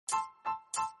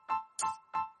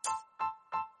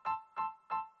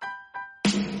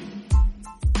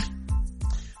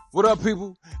What up,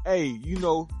 people? Hey,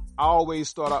 I always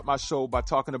start out my show by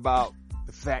talking about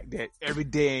the fact that every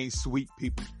day ain't sweet,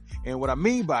 people. And what I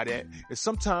mean by that is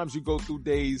sometimes you go through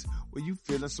days where you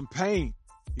feeling some pain.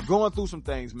 You're going through some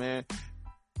things, man.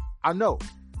 I know.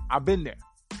 I've been there.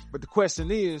 But the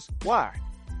question is, why?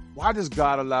 Why does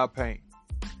God allow pain?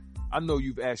 I know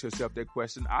you've asked yourself that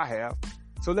question. I have.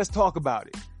 So let's talk about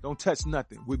it. Don't touch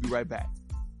nothing. We'll be right back.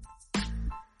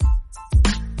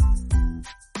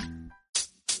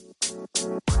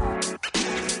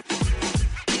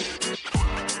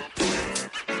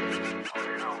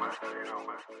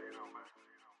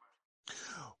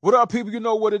 What up, people? You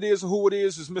know what it is and who it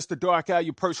is. It's Mr. Dark Eye,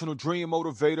 your personal dream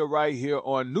motivator, right here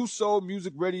on New Soul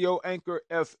Music Radio, Anchor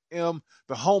FM,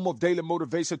 the home of daily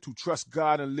motivation to trust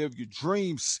God and live your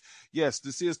dreams. Yes,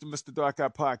 this is the Mr. Dark Eye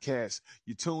podcast.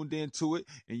 You tuned into it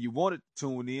and you wanted to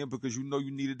tune in because you know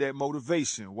you needed that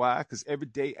motivation. Why? Because every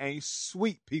day ain't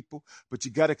sweet, people, but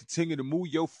you got to continue to move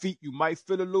your feet. You might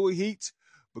feel a little heat,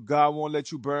 but God won't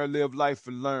let you burn, live life,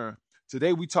 and learn.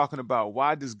 Today we talking about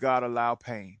why does God allow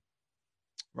pain?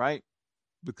 Right?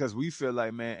 Because we feel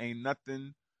like, man, ain't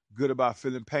nothing good about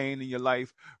feeling pain in your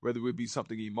life, whether it be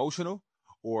something emotional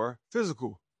or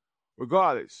physical.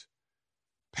 Regardless,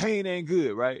 pain ain't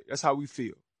good, right? That's how we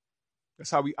feel.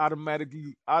 That's how we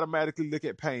automatically look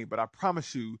at pain. But I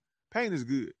promise you, pain is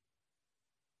good.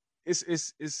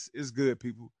 It's good,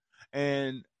 people.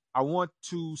 And I want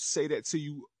to say that to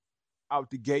you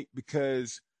out the gate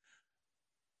because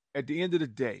at the end of the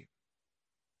day,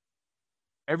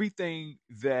 everything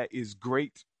that is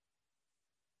great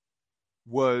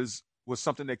was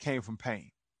something that came from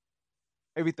pain.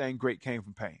 Everything great came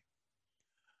from pain.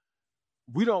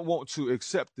 We don't want to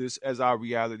accept this as our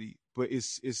reality, but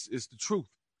it's the truth.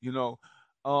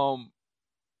 When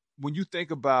you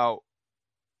think about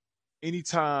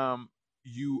anytime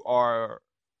you are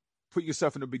put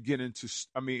yourself in the beginning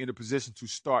in a position to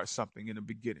start something in the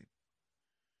beginning,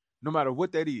 no matter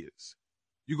what that is,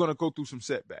 you're gonna go through some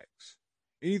setbacks.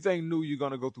 Anything new, you're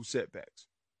going to go through setbacks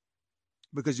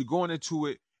because you're going into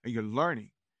it and you're learning.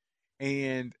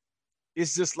 And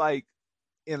it's just like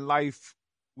in life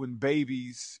when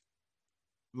babies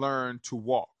learn to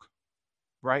walk,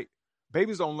 right?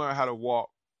 Babies don't learn how to walk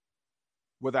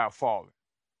without falling,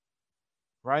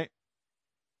 right?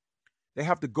 They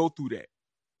have to go through that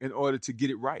in order to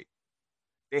get it right.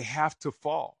 They have to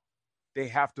fall. They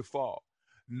have to fall.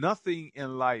 Nothing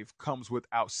in life comes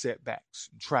without setbacks,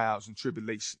 trials, and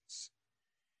tribulations.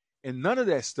 And none of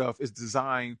that stuff is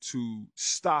designed to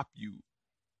stop you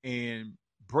and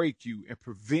break you and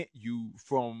prevent you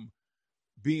from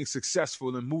being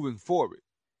successful and moving forward.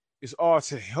 It's all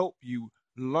to help you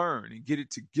learn and get it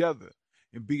together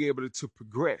and be able to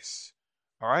progress.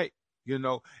 All right?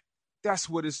 That's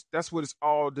what it's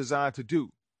all designed to do.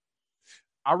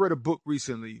 I read a book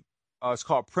recently. It's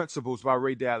called Principles by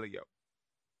Ray Dalio.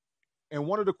 And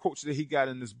one of the quotes that he got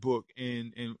in this book,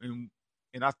 and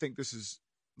I think this is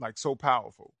like so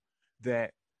powerful,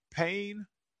 that pain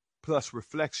plus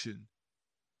reflection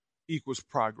equals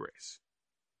progress.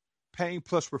 Pain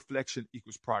plus reflection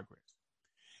equals progress.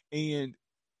 And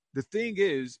the thing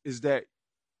is that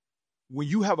when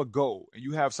you have a goal and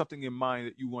you have something in mind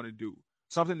that you want to do,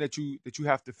 something that you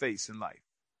have to face in life,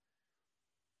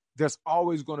 there's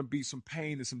always going to be some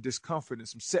pain and some discomfort and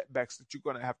some setbacks that you're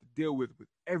going to have to deal with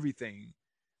everything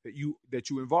that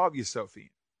you involve yourself in.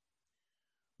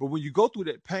 But when you go through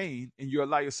that pain and you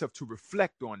allow yourself to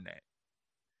reflect on that,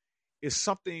 it's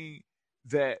something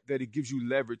that it gives you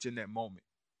leverage in that moment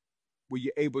where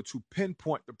you're able to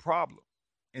pinpoint the problem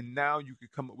and now you can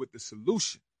come up with the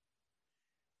solution,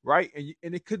 right?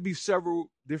 And it could be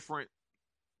several different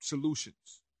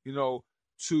solutions,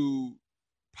 to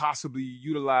possibly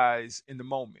utilize in the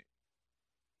moment.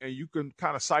 And you can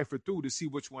kind of cipher through to see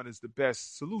which one is the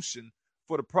best solution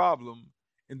for the problem.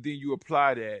 And then you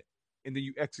apply that and then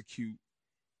you execute.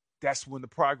 That's when the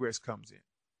progress comes in,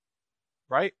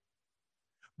 right?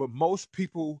 But most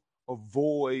people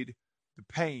avoid the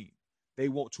pain. They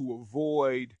want to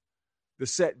avoid the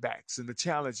setbacks and the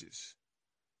challenges.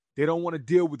 They don't want to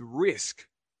deal with risk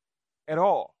at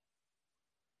all.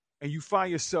 And you find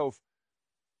yourself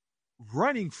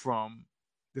running from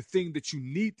the thing that you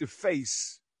need to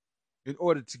face in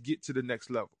order to get to the next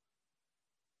level.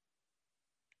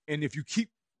 And if you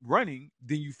keep running,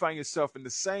 then you find yourself in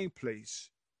the same place,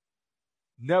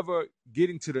 never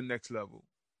getting to the next level.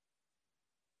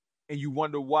 And you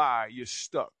wonder why you're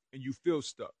stuck and you feel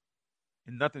stuck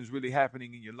and nothing's really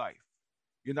happening in your life.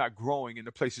 You're not growing in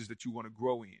the places that you want to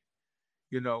grow in,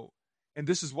 And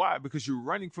this is why, because you're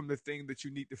running from the thing that you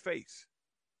need to face.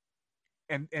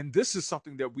 And this is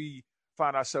something that we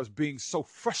find ourselves being so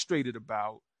frustrated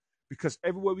about, because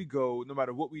everywhere we go, no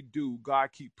matter what we do,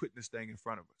 God keep putting this thing in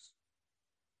front of us.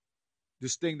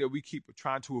 This thing that we keep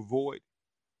trying to avoid,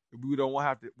 that we don't want to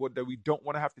have to, what that we don't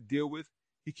want to have to deal with,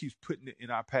 He keeps putting it in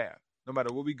our path. No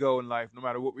matter where we go in life, no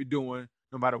matter what we're doing,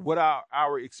 no matter what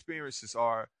our experiences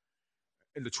are,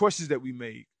 and the choices that we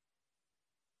make,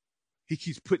 He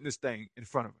keeps putting this thing in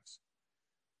front of us.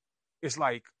 It's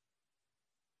like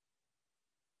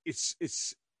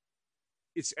it's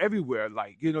everywhere.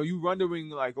 Like, you wondering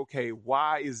like, okay,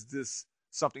 why is this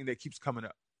something that keeps coming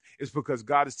up? It's because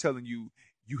God is telling you,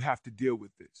 you have to deal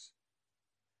with this.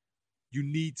 You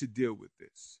need to deal with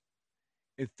this.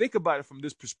 And think about it from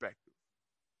this perspective.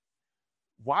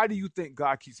 Why do you think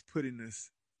God keeps putting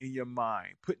this in your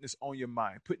mind, putting this on your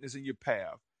mind, putting this in your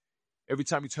path? Every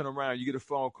time you turn around, you get a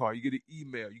phone call, you get an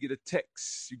email, you get a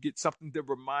text, you get something that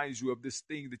reminds you of this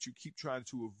thing that you keep trying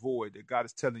to avoid, that God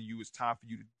is telling you it's time for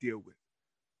you to deal with.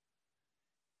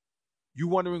 You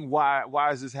wondering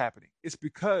why is this happening? It's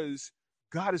because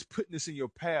God is putting this in your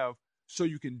path so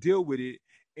you can deal with it,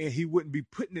 and He wouldn't be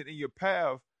putting it in your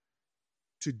path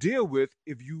to deal with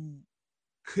if you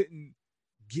couldn't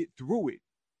get through it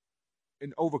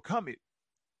and overcome it.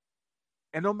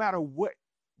 And no matter what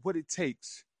it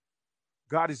takes,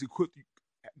 God has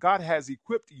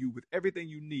equipped you with everything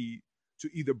you need to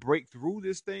either break through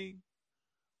this thing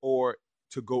or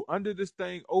to go under this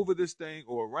thing, over this thing,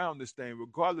 or around this thing,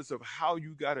 regardless of how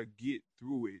you got to get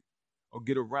through it or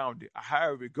get around it.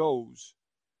 However it goes,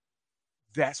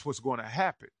 that's what's going to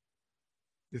happen.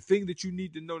 The thing that you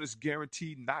need to know that's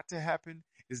guaranteed not to happen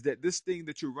is that this thing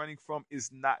that you're running from is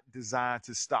not designed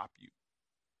to stop you.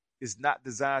 It's not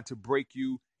designed to break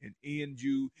you and end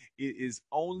you. It is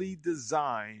only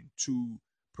designed to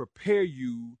prepare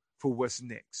you for what's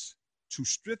next, to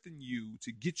strengthen you,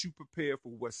 to get you prepared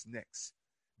for what's next.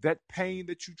 That pain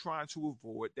that you're trying to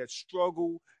avoid, that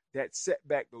struggle, that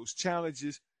setback, those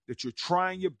challenges that you're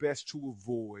trying your best to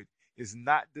avoid is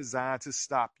not designed to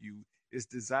stop you. It's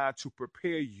designed to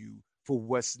prepare you for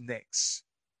what's next.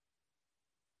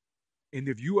 And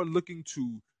if you are looking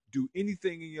to do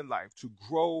anything in your life, to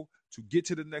grow, to get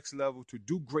to the next level, to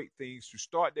do great things, to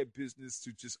start that business,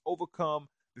 to just overcome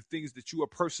the things that you are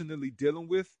personally dealing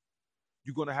with,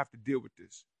 you're going to have to deal with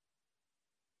this.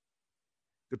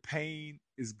 The pain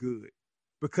is good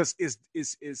because it's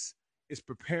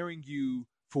preparing you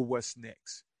for what's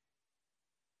next.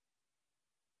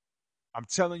 I'm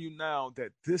telling you now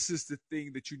that this is the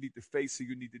thing that you need to face and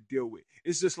you need to deal with.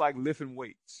 It's just like lifting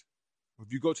weights.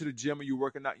 If you go to the gym and you're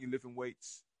working out and you're lifting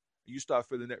weights, and you start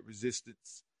feeling that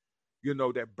resistance,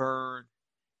 that burn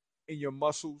in your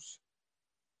muscles,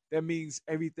 that means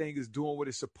everything is doing what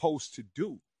it's supposed to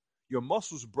do. Your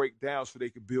muscles break down so they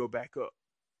can build back up.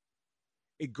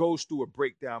 It goes through a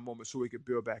breakdown moment so it can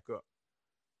build back up.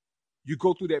 You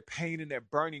go through that pain and that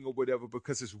burning or whatever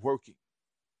because it's working.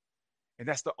 And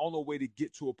that's the only way to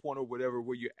get to a point or whatever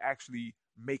where you're actually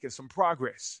making some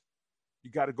progress. You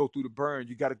got to go through the burn.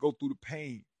 You got to go through the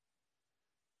pain.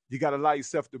 You got to allow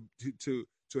yourself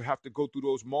to have to go through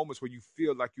those moments where you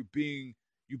feel like you're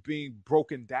being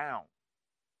broken down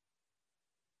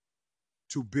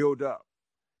to build up.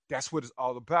 That's what it's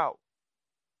all about.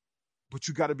 But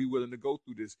you got to be willing to go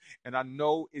through this. And I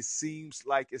know it seems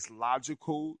like it's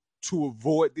logical to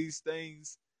avoid these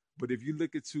things, but if you're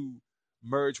looking to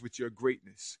merge with your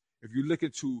greatness, if you're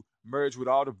looking to merge with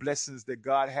all the blessings that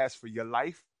God has for your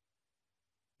life,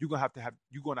 you're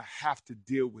gonna have to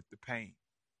deal with the pain.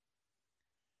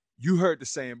 You heard the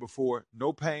saying before,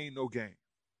 no pain, no gain.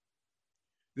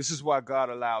 This is why God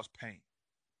allows pain.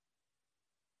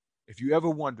 If you ever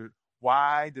wondered,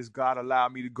 why does God allow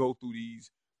me to go through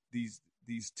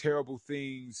these terrible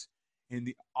things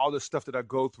and all the stuff that I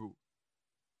go through,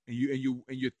 and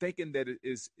you're thinking that it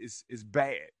is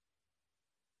bad,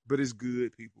 but it's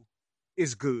good, people.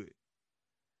 It's good.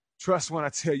 Trust when I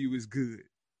tell you it's good.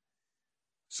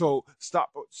 So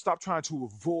stop trying to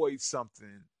avoid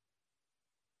something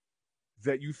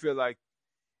that you feel like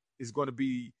is going to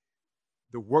be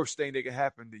the worst thing that can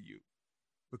happen to you.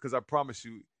 Because I promise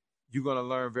you, you're going to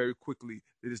learn very quickly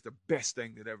that it's the best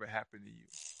thing that ever happened to you.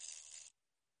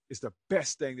 It's the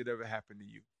best thing that ever happened to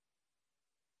you.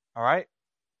 All right?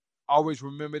 Always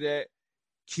remember that.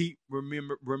 Keep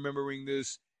remembering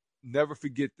this. Never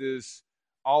forget this.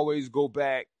 Always go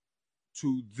back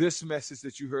to this message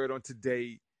that you heard on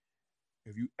today.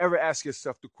 If you ever ask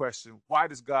yourself the question, why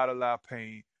does God allow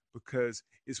pain? Because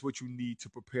it's what you need to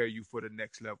prepare you for the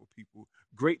next level, people.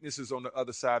 Greatness is on the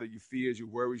other side of your fears, your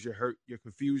worries, your hurt, your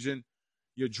confusion.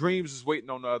 Your dreams is waiting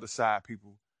on the other side,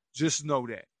 people. Just know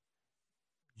that.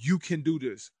 You can do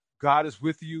this. God is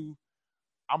with you.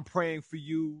 I'm praying for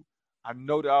you. I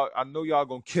know y'all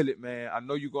gonna kill it, man. I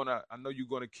know you're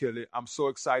gonna kill it. I'm so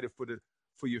excited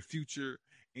for your future.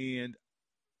 And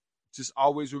just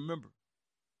always remember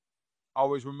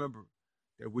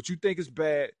that what you think is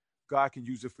bad, God can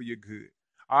use it for your good.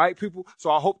 All right, people.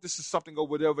 So I hope this is something or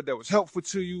whatever that was helpful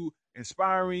to you,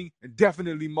 inspiring, and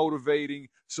definitely motivating.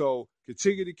 So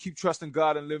continue to keep trusting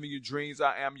God and living your dreams.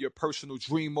 I am your personal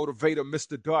dream motivator,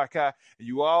 Mr. Dark Eye. And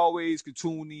you always can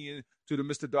tune in to the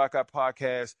Mr. Dark Eye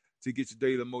podcast to get your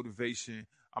daily motivation.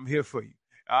 I'm here for you.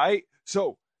 All right.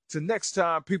 So till next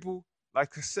time, people,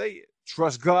 like I say,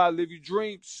 trust God, live your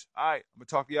dreams. All right. I'm going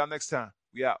to talk to y'all next time.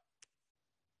 We out.